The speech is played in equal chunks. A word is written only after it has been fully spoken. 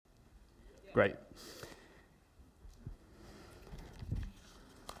Great.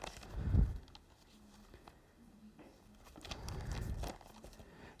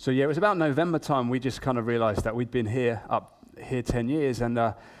 So yeah, it was about November time we just kind of realized that we'd been here 10 years, and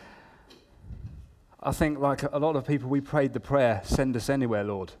I think like a lot of people, we prayed the prayer, send us anywhere,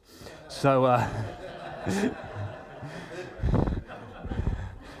 Lord. So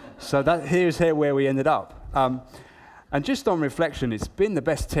so here's where we ended up. And just on reflection, it's been the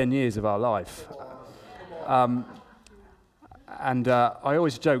best 10 years of our life. And I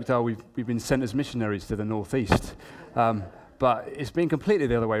always joked, we've been sent as missionaries to the northeast. But it's been completely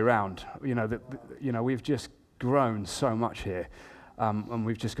the other way around. We've just grown so much here, and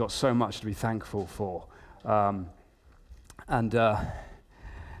we've just got so much to be thankful for. I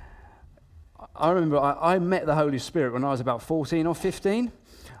remember I met the Holy Spirit when I was about 14 or 15.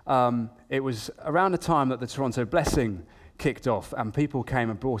 It was around the time that the Toronto Blessing kicked off, and people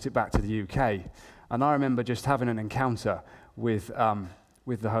came and brought it back to the UK. And I remember just having an encounter with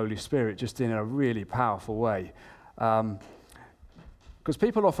the Holy Spirit, just in a really powerful way. Because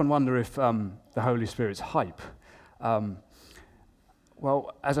people often wonder if the Holy Spirit's hype. Well,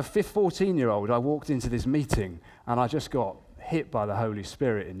 as a 14-year-old, I walked into this meeting and I just got hit by the Holy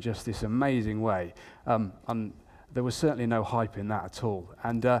Spirit in just this amazing way. And there was certainly no hype in that at all.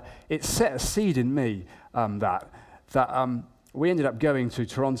 And it set a seed in me that we ended up going to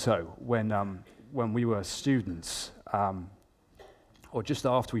Toronto when we were students, or just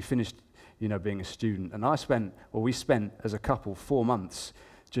after we finished being a student. And we spent as a couple 4 months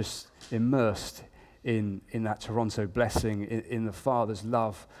just immersed in that Toronto blessing, in the Father's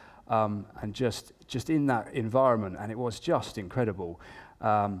love, and just in that environment. And it was just incredible.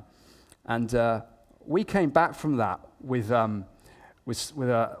 We came back from that with a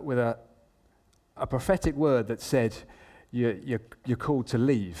prophetic word that said, you're called to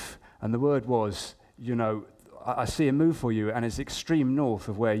leave. And the word was, I see a move for you, and it's extreme north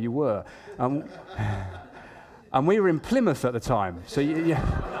of where you were. And we were in Plymouth at the time. So, you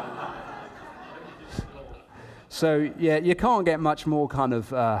can't get much more kind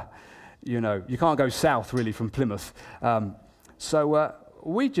of, you can't go south really from Plymouth.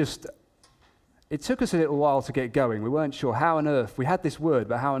 It took us a little while to get going. We weren't sure how on earth, we had this word,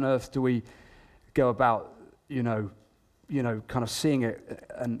 but how on earth do we go about, kind of seeing it?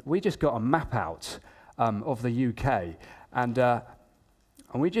 And we just got a map out of the UK, and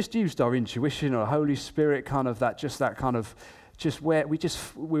we just used our intuition, our Holy Spirit, kind of where we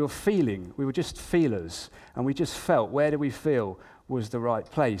were feeling. We were just feelers, and we just felt, where do we feel was the right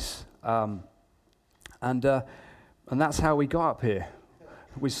place? And that's how we got up here.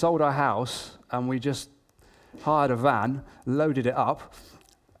 We sold our house, and we just hired a van, loaded it up,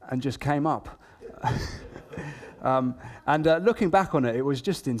 and just came up. Looking back on it, it was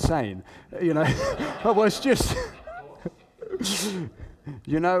just insane. It was just,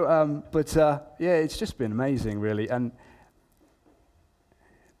 it's just been amazing, really. And,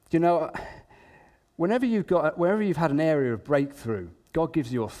 whenever you've had an area of breakthrough, God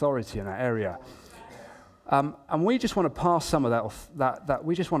gives you authority in that area. And we just want to pass some of that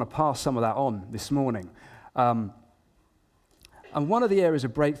we just want to pass some of that on this morning. And one of the areas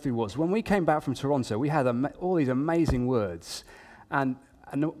of breakthrough was when we came back from Toronto, we had all these amazing words. And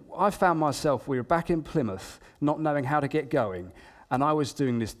I found myself, we were back in Plymouth, not knowing how to get going. And I was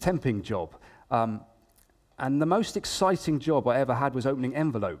doing this temping job. And the most exciting job I ever had was opening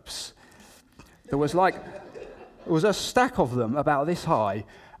envelopes. There was a stack of them about this high,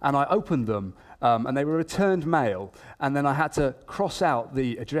 and I opened them, and they were returned mail. And then I had to cross out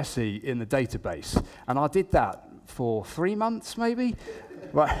the addressee in the database. And I did that for 3 months, maybe.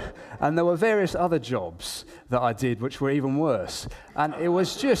 Right. And there were various other jobs that I did which were even worse. And it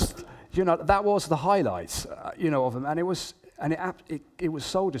was just, that was the highlights, of them. And it was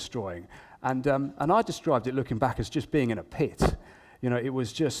soul destroying. And I described it looking back as just being in a pit. It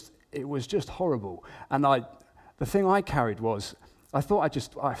was just horrible. And the thing I carried was, I thought I'd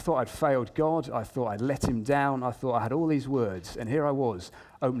failed God. I thought I'd let him down. I thought I had all these words, and here I was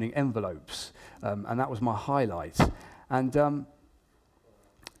opening envelopes, and that was my highlight. And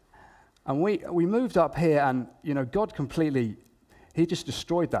we moved up here, and God completely, he just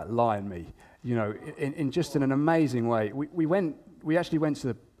destroyed that lie in me, in just in an amazing way. We actually went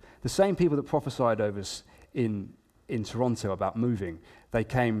to the same people that prophesied over us in Toronto about moving. They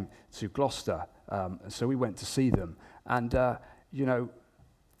came to Gloucester, so we went to see them, and the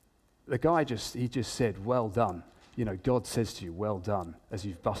guy just said, well done. God says to you, well done, as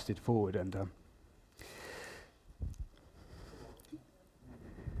you've busted forward. And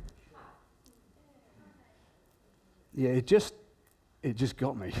it it just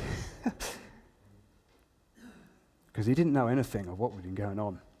got me. Because he didn't know anything of what was been going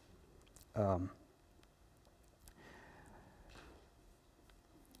on.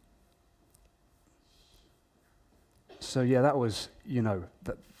 So yeah, that was,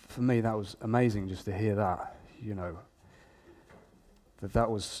 that for me that was amazing just to hear that, that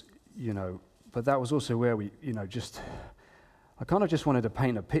was, but that was also where we, I kind of just wanted to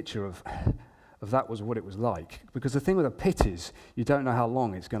paint a picture of that was what it was like. Because the thing with a pit is, you don't know how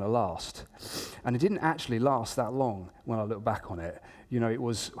long it's going to last. And it didn't actually last that long when I look back on it.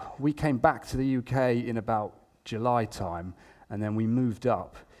 We came back to the UK in about July time, and then we moved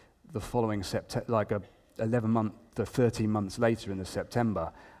up the following September, like 13 months later in the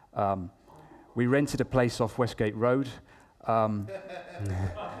September. We rented a place off Westgate Road, and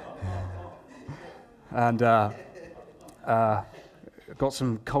got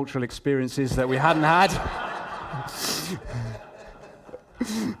some cultural experiences that we hadn't had.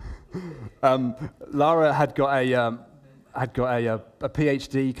 Lara had got a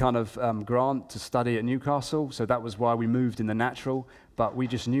PhD kind of grant to study at Newcastle, so that was why we moved in the natural. But we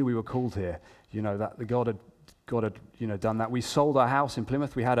just knew we were called here. That the God had done that. We sold our house in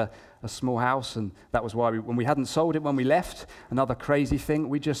Plymouth. We had a small house, and that was why when we hadn't sold it when we left. Another crazy thing,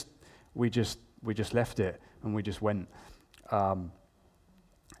 we just left it and we just went.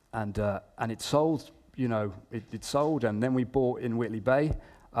 And it sold, it sold, and then we bought in Whitley Bay,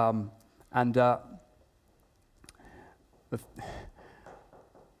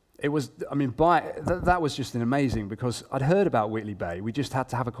 it was, that was just an amazing, because I'd heard about Whitley Bay. We just had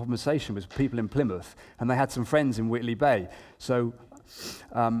to have a conversation with people in Plymouth, and they had some friends in Whitley Bay. So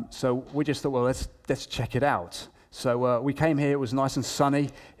we just thought, well, let's check it out. So we came here. It was nice and sunny.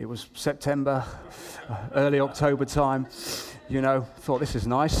 It was September, early October time. Thought this is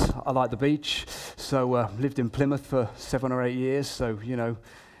nice. I like the beach. So lived in Plymouth for 7 or 8 years. So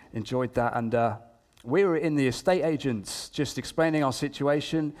enjoyed that. And we were in the estate agents, just explaining our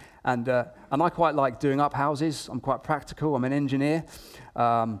situation. And I quite like doing up houses. I'm quite practical. I'm an engineer.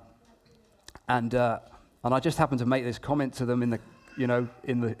 And I just happened to make this comment to them in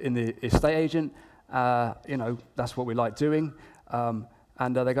the estate agent. That's what we like doing. And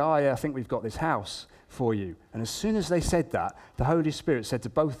they go, oh, yeah, I think we've got this house for you. And as soon as they said that, the Holy Spirit said to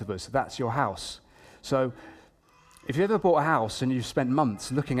both of us, that's your house. So if you ever bought a house and you've spent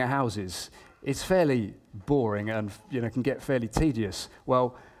months looking at houses, it's fairly boring and can get fairly tedious.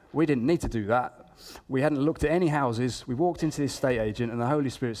 Well, we didn't need to do that. We hadn't looked at any houses. We walked into the estate agent and the Holy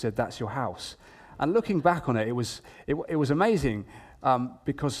Spirit said, that's your house. And looking back on it, it was amazing.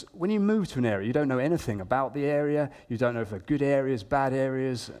 Because when you move to an area, you don't know anything about the area. You don't know if they're good areas, bad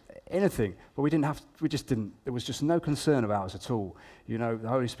areas, anything. But there was just no concern about us at all. The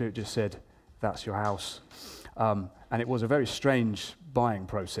Holy Spirit just said, that's your house. And it was a very strange buying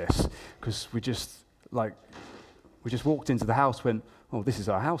process, because we just walked into the house, went, oh, this is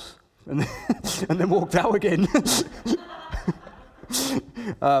our house, and then walked out again.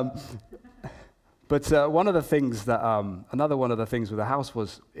 But one of the things that, another one of the things with the house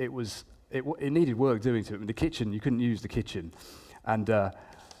was, it needed work doing to it. In the kitchen, you couldn't use the kitchen. And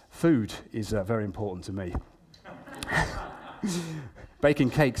food is very important to me. Baking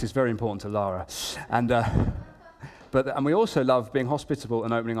cakes is very important to Lara. And we also love being hospitable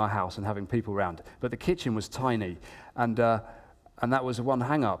and opening our house and having people around. But the kitchen was tiny, and that was one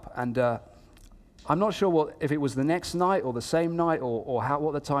hang-up. And I'm not sure if it was the next night or the same night or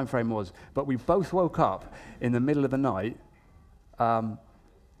what the time frame was, but we both woke up in the middle of the night.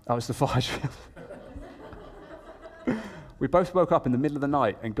 It's the fire drill. We both woke up in the middle of the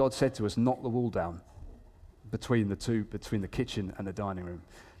night, and God said to us, knock the wall down between the kitchen and the dining room.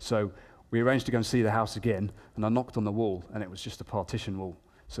 So we arranged to go and see the house again, and I knocked on the wall, and it was just a partition wall.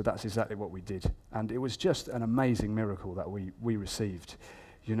 So that's exactly what we did. And it was just an amazing miracle that we received,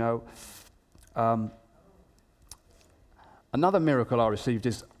 Another miracle I received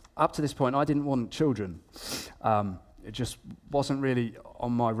is, up to this point, I didn't want children. It just wasn't really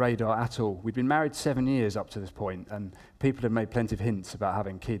on my radar at all. We'd been married 7 years up to this point, and people had made plenty of hints about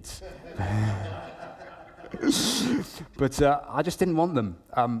having kids. But I just didn't want them.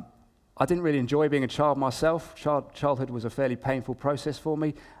 I didn't really enjoy being a child myself. Childhood was a fairly painful process for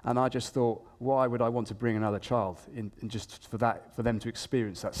me, and I just thought, why would I want to bring another child in just for them to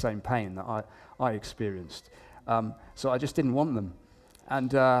experience that same pain that I experienced? So I just didn't want them.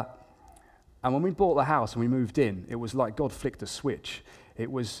 And when we bought the house and we moved in, it was like God flicked a switch.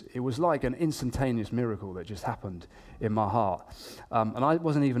 It was like an instantaneous miracle that just happened in my heart, and I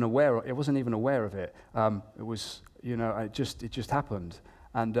wasn't even aware of it. It was, it just happened.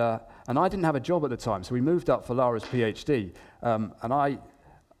 And I didn't have a job at the time, so we moved up for Lara's PhD, and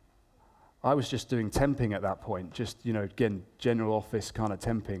I was just doing temping at that point, just, again, general office kind of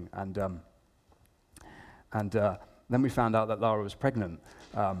temping, and then we found out that Lara was pregnant,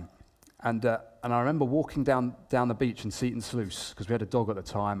 and I remember walking down the beach in Seaton Sluice, because we had a dog at the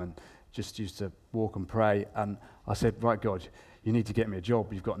time, and just used to walk and pray, and I said, right, God, you need to get me a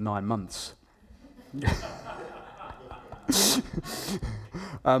job, you've got 9 months.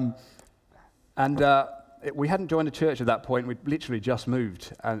 We hadn't joined a church at that point. We'd literally just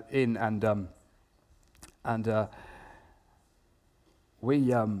moved in,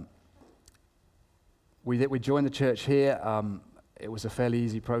 we joined the church here. It was a fairly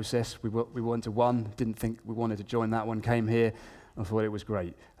easy process. We went to one, didn't think we wanted to join that one, came here, and thought it was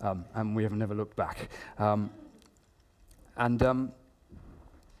great, and we have never looked back. And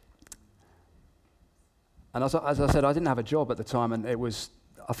as I said, I didn't have a job at the time, and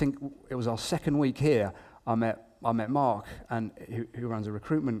I think it was our second week here. I met Mark, and who runs a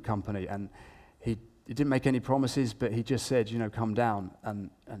recruitment company, and he didn't make any promises, but he just said, come down and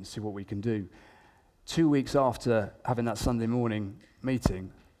see what we can do. 2 weeks after having that Sunday morning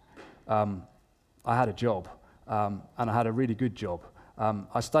meeting, I had a job, and I had a really good job.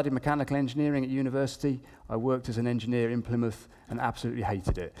 I studied mechanical engineering at university. I worked as an engineer in Plymouth and absolutely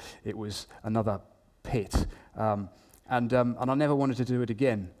hated it. It was another pit, and I never wanted to do it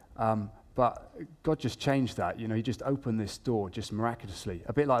again. But God just changed that. He just opened this door just miraculously,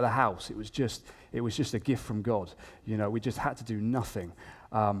 a bit like the house. It was just a gift from God. We just had to do nothing.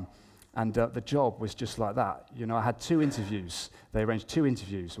 And the job was just like that. I had 2 interviews. They arranged 2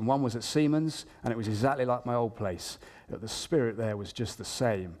 interviews, and one was at Siemens, and it was exactly like my old place. The spirit there was just the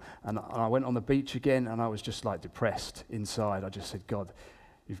same. And I went on the beach again, and I was just like depressed inside. I just said, God,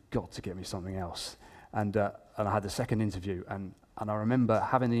 you've got to get me something else. And I had the second interview, and I remember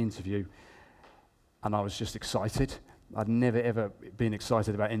having the interview, and I was just excited. I'd never, ever been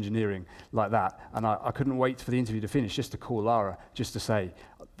excited about engineering like that, and I couldn't wait for the interview to finish just to call Lara, just to say,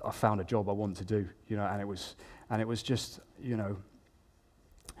 I found a job I want to do, and it was just,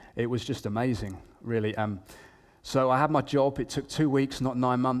 it was just amazing, really. So I had my job. It took 2 weeks, not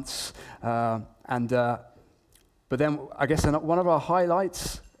 9 months, but then I guess one of our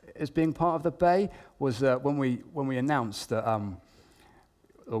highlights as being part of the Bay was when we announced that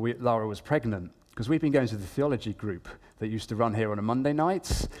Lara was pregnant, because we've been going to the theology group that used to run here on a Monday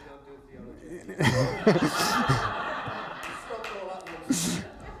nights. We don't do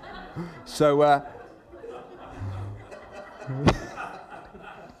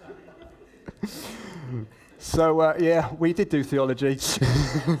theology. Yeah, we did do theology.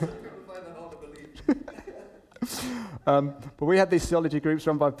 But we had these theology groups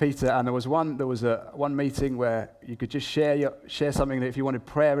run by Peter, and there was one meeting where you could just share something that if you wanted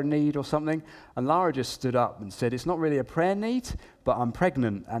prayer and need or something, and Lara just stood up and said, it's not really a prayer need, but I'm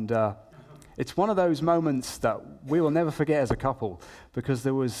pregnant, and it's one of those moments that we will never forget as a couple, because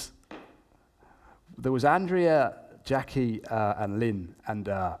there was Andrea, Jackie, and Lynn, and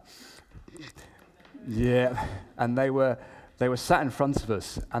and they were sat in front of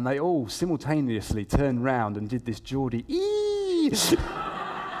us, and they all simultaneously turned round and did this Geordie ee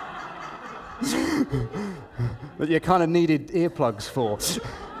that you kind of needed earplugs for.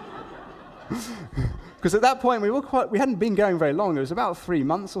 Because at that point we hadn't been going very long. It was about 3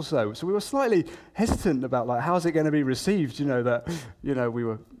 months or so we were slightly hesitant about how's it going to be received. That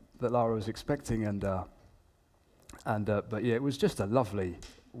Lara was expecting, but yeah, it was just a lovely,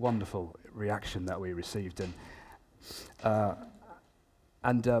 wonderful reaction that we received, and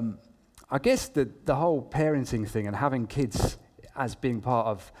I guess the whole parenting thing and having kids as being part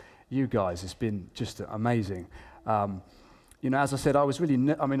of you guys has been just amazing. As I said, I was really,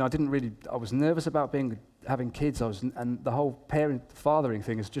 I was nervous about having kids. And the whole fathering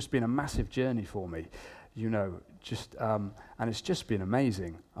thing has just been a massive journey for me, and it's just been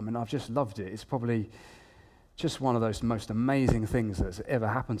amazing. I've just loved it. It's probably just one of those most amazing things that's ever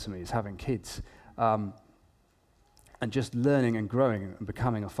happened to me is having kids. And just learning and growing and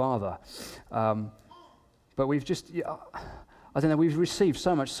becoming a father. But we've just, we've received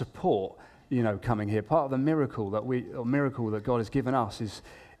so much support, coming here. Part of the miracle that God has given us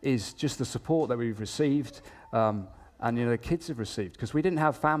is just the support that we've received, and the kids have received, because we didn't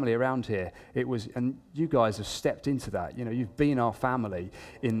have family around here. And you guys have stepped into that. You've been our family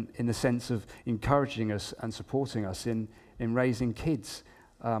in the sense of encouraging us and supporting us in raising kids,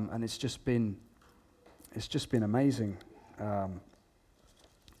 and it's just been amazing,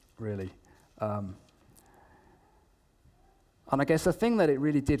 really. And I guess the thing that it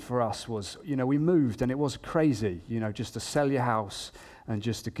really did for us was, we moved, and it was crazy, just to sell your house and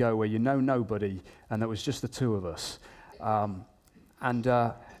just to go where you know nobody, and it was just the two of us.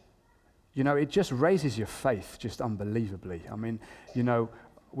 It just raises your faith just unbelievably. I mean, I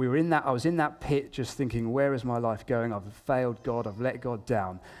was in that pit just thinking, where is my life going? I've failed God, I've let God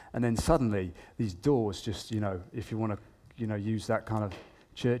down. And then suddenly, these doors just, if you want to, use that kind of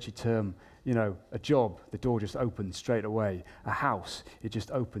churchy term, a job, the door just opened straight away. A house, it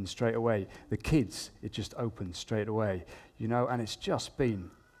just opened straight away. The kids, it just opened straight away. And it's just been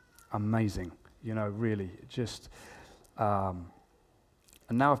amazing, really. Just, and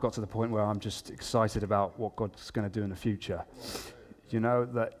now I've got to the point where I'm just excited about what God's going to do in the future.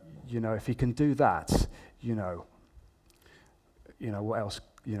 If he can do that, what else,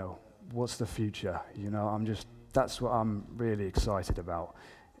 what's the future? That's what I'm really excited about,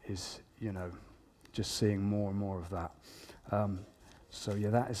 is, just seeing more and more of that.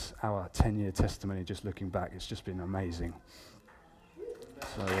 That is our 10-year testimony, just looking back. It's just been amazing.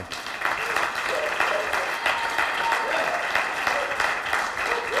 So, yeah.